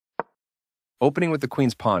Opening with the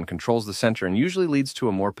queen's pawn controls the center and usually leads to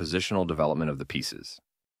a more positional development of the pieces.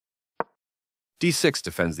 d6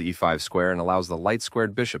 defends the e5 square and allows the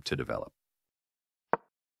light-squared bishop to develop.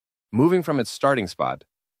 Moving from its starting spot,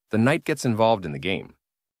 the knight gets involved in the game.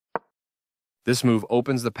 This move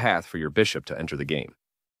opens the path for your bishop to enter the game.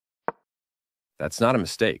 That's not a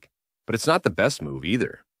mistake, but it's not the best move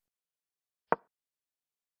either.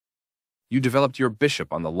 You developed your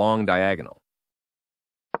bishop on the long diagonal.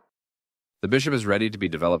 The bishop is ready to be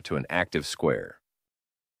developed to an active square.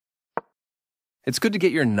 It's good to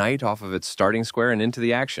get your knight off of its starting square and into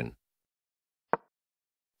the action.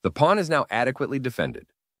 The pawn is now adequately defended.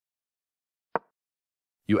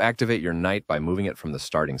 You activate your knight by moving it from the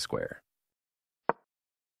starting square.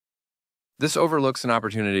 This overlooks an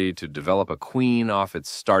opportunity to develop a queen off its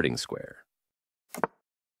starting square.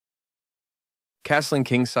 Castling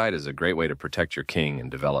kingside is a great way to protect your king and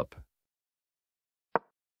develop.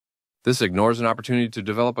 This ignores an opportunity to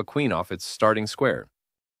develop a queen off its starting square.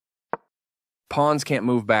 Pawns can't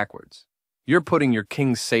move backwards. You're putting your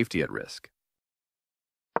king's safety at risk.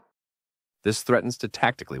 This threatens to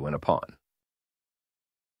tactically win a pawn.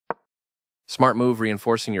 Smart move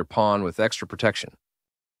reinforcing your pawn with extra protection.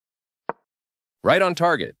 Right on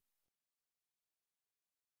target.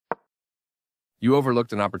 You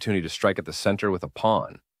overlooked an opportunity to strike at the center with a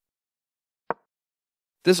pawn.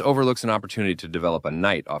 This overlooks an opportunity to develop a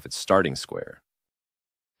knight off its starting square.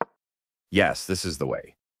 Yes, this is the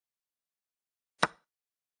way.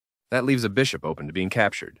 That leaves a bishop open to being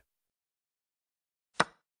captured.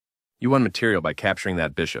 You won material by capturing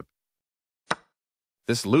that bishop.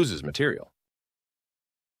 This loses material.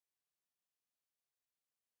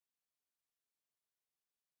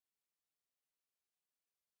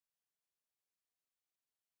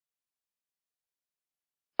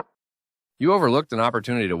 You overlooked an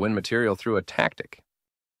opportunity to win material through a tactic.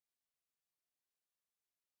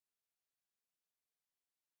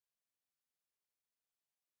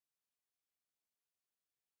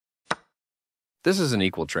 This is an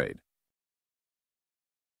equal trade.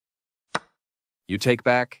 You take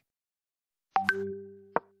back.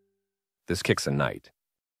 This kicks a knight.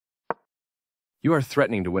 You are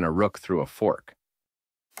threatening to win a rook through a fork.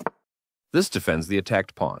 This defends the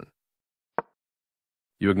attacked pawn.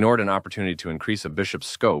 You ignored an opportunity to increase a bishop's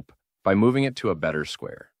scope by moving it to a better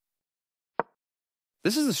square.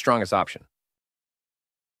 This is the strongest option.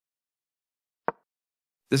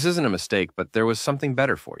 This isn't a mistake, but there was something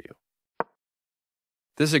better for you.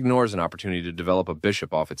 This ignores an opportunity to develop a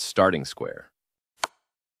bishop off its starting square.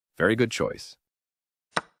 Very good choice.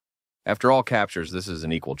 After all captures, this is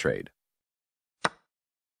an equal trade.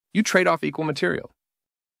 You trade off equal material.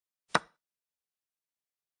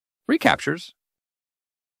 Recaptures.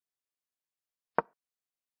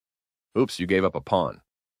 Oops, you gave up a pawn.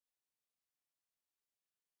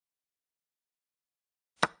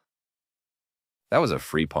 That was a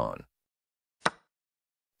free pawn.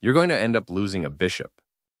 You're going to end up losing a bishop.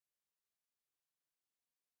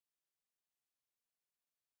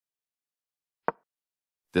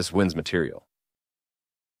 This wins material.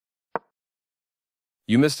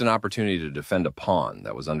 You missed an opportunity to defend a pawn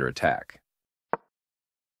that was under attack.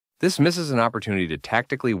 This misses an opportunity to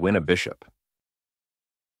tactically win a bishop.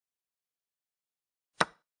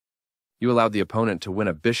 You allowed the opponent to win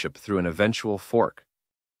a bishop through an eventual fork.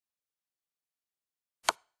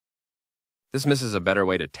 This misses a better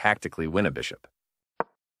way to tactically win a bishop.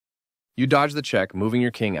 You dodge the check, moving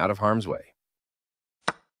your king out of harm's way.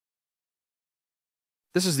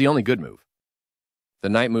 This is the only good move. The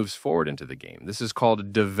knight moves forward into the game. This is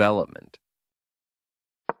called development.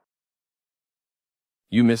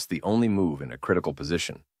 You missed the only move in a critical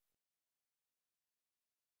position.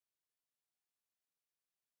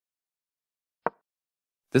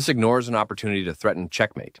 This ignores an opportunity to threaten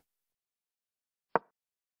checkmate.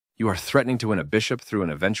 You are threatening to win a bishop through an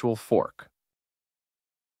eventual fork.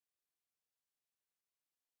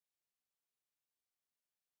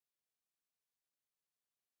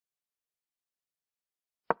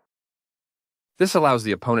 This allows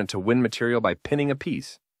the opponent to win material by pinning a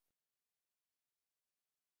piece.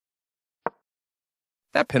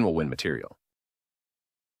 That pin will win material.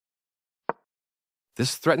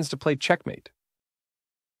 This threatens to play checkmate.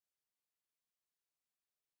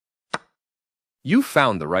 You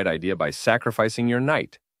found the right idea by sacrificing your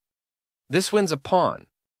knight. This wins a pawn.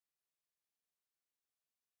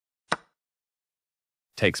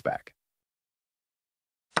 Takes back.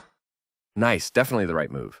 Nice, definitely the right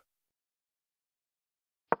move.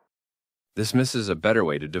 This misses a better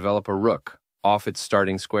way to develop a rook off its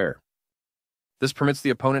starting square. This permits the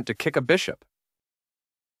opponent to kick a bishop.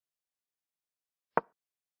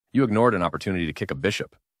 You ignored an opportunity to kick a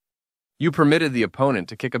bishop. You permitted the opponent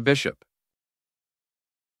to kick a bishop.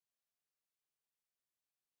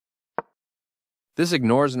 This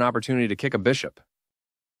ignores an opportunity to kick a bishop.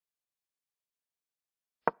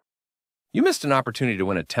 You missed an opportunity to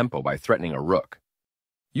win a tempo by threatening a rook.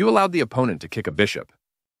 You allowed the opponent to kick a bishop.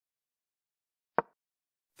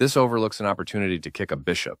 This overlooks an opportunity to kick a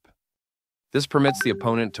bishop. This permits the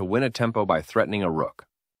opponent to win a tempo by threatening a rook.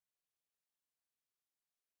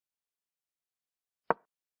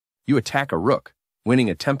 You attack a rook, winning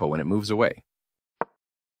a tempo when it moves away.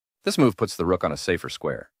 This move puts the rook on a safer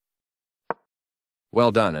square.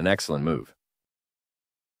 Well done, an excellent move.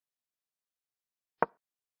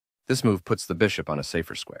 This move puts the bishop on a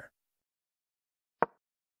safer square.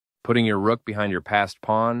 Putting your rook behind your passed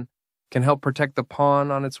pawn can help protect the pawn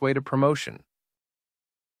on its way to promotion.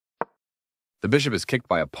 The bishop is kicked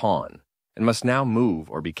by a pawn and must now move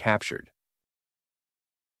or be captured.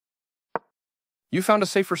 You found a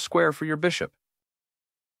safer square for your bishop.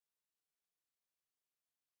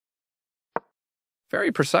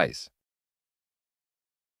 Very precise.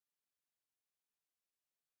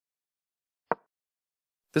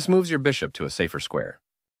 This moves your bishop to a safer square.